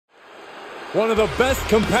one of the best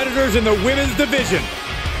competitors in the women's division.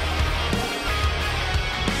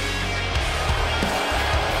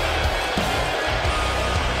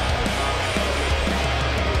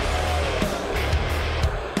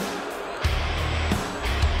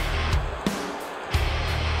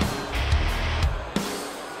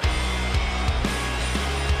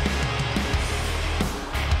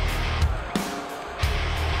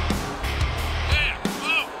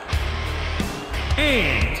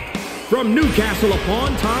 And from Newcastle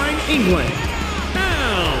upon Tyne, England,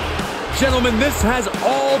 Elle. Gentlemen, this has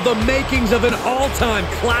all the makings of an all-time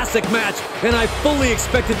classic match, and I fully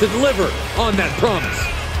expect it to deliver on that promise.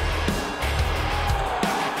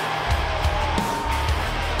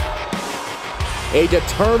 A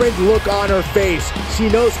determined look on her face. She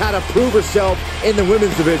knows how to prove herself in the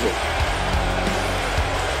women's division.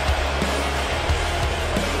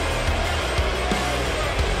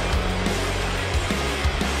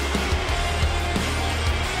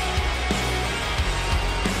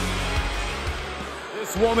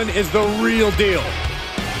 This woman is the real deal.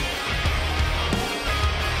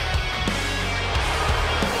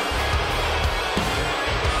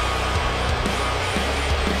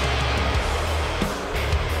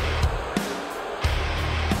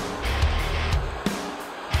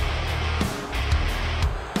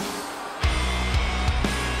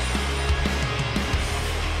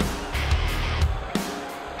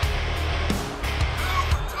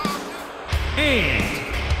 And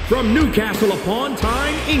from Newcastle upon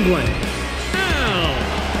Tyne, England,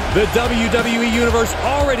 Elle. The WWE Universe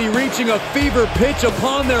already reaching a fever pitch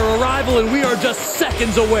upon their arrival, and we are just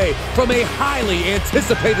seconds away from a highly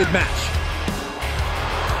anticipated match.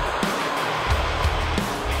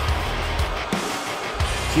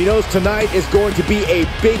 She knows tonight is going to be a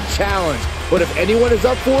big challenge, but if anyone is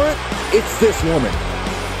up for it, it's this woman.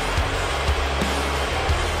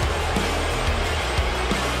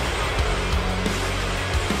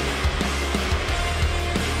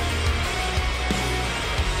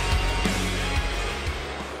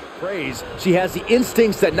 She has the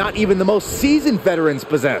instincts that not even the most seasoned veterans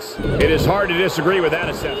possess. It is hard to disagree with that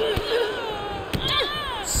assessment.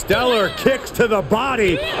 Stellar kicks to the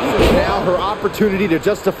body. Now her opportunity to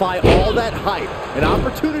justify all that hype. An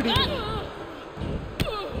opportunity.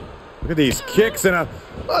 Look at these kicks and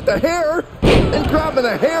Not the hair. And grabbing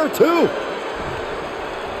the hair too.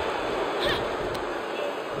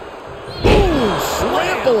 boom,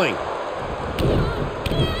 trampling.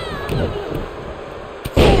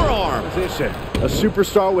 Position. A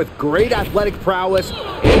superstar with great athletic prowess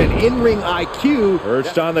and an in-ring IQ.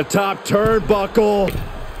 Perched on the top turnbuckle.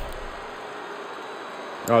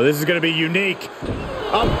 Oh, this is going to be unique.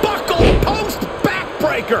 A buckle post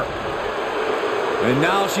backbreaker. And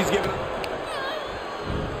now she's giving...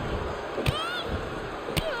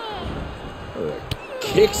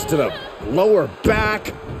 Kicks to the lower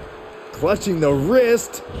back. Clutching the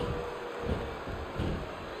wrist.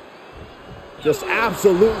 Just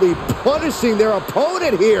absolutely punishing their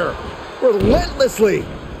opponent here, relentlessly.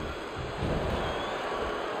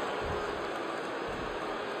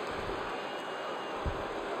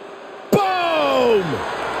 Boom!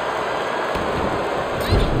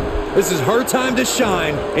 This is her time to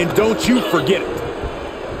shine, and don't you forget it.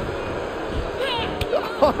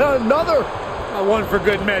 Another. One for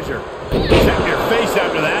good measure. Set your face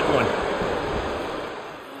after that one.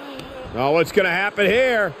 Oh, what's going to happen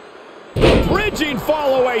here? Bridging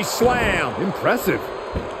fall-away slam. Impressive.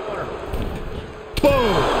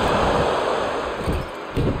 Boom.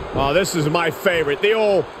 Oh, this is my favorite. The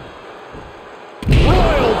old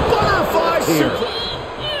Royal Butterfly Suplex.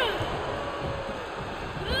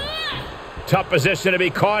 Tough position to be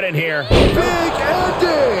caught in here. Big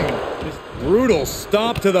ending. This brutal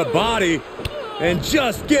stomp to the body, and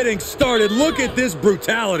just getting started. Look at this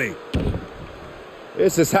brutality.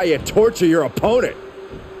 This is how you torture your opponent.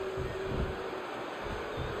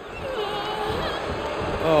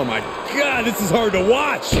 Oh my God, this is hard to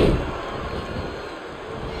watch.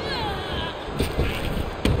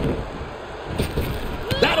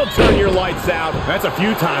 That'll turn your lights out. That's a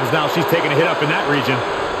few times now she's taken a hit up in that region.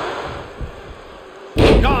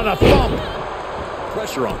 Oh, the thump.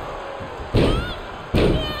 Pressure on.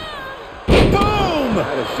 Boom!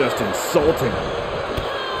 That is just insulting.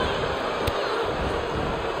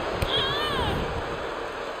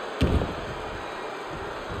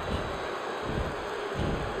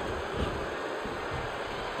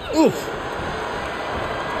 Oof.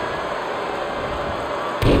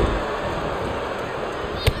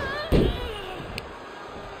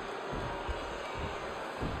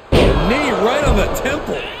 Knee right on the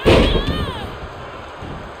temple.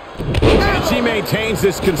 And she maintains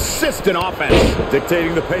this consistent offense.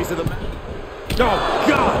 Dictating the pace of the match. Oh,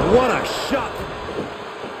 God, what a shot.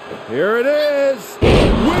 Here it is.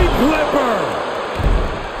 Wing Clipper.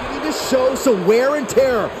 You need to show some wear and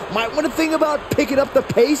tear. Might want to think about picking up the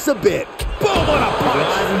pace a bit. Boom, what a punch.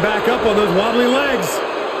 Rising back up on those wobbly legs.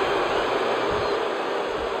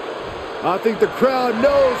 I think the crowd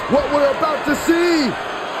knows what we're about to see.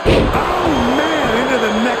 Oh, man, into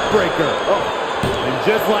the neck breaker. Oh. And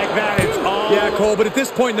just like that, it's all... Yeah, Cole, but at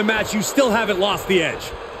this point in the match, you still haven't lost the edge.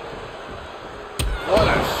 What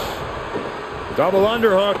a... Double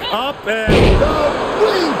underhook, up and... The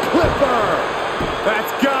wing clipper!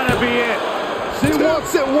 That's gotta be it. She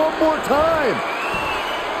wants it one more time.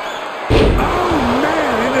 Oh,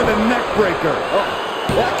 man, into the neck breaker. Oh,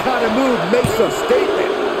 that kind of move makes a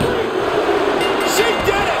statement. She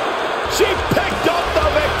did it! She picked up the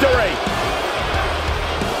victory!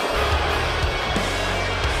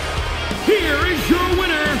 Here is your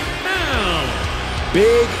winner, Elle.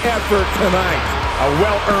 Big effort tonight. A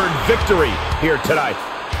well-earned victory here tonight.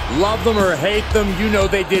 Love them or hate them, you know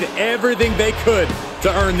they did everything they could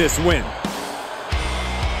to earn this win.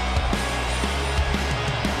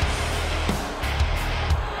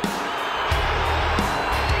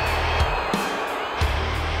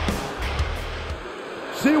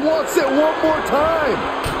 She wants it one more time.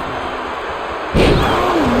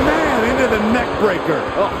 Oh, man, into the neck breaker.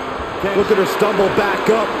 Oh, look at her stumble back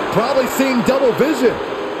up. Probably seeing double vision.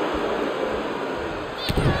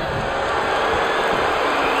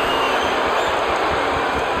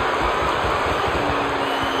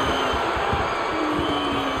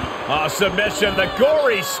 Oh, submission, the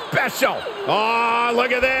gory special. Oh,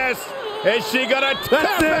 look at this. Is she gonna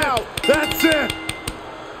tap out? That's it.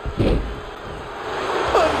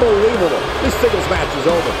 Unbelievable. This singles match is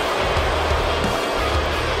over.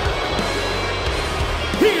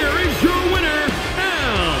 Here is your winner,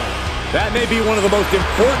 Elle. That may be one of the most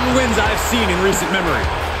important wins I've seen in recent memory.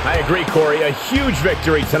 I agree, Corey. A huge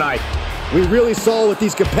victory tonight. We really saw what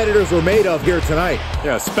these competitors were made of here tonight.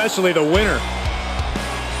 Yeah, especially the winner.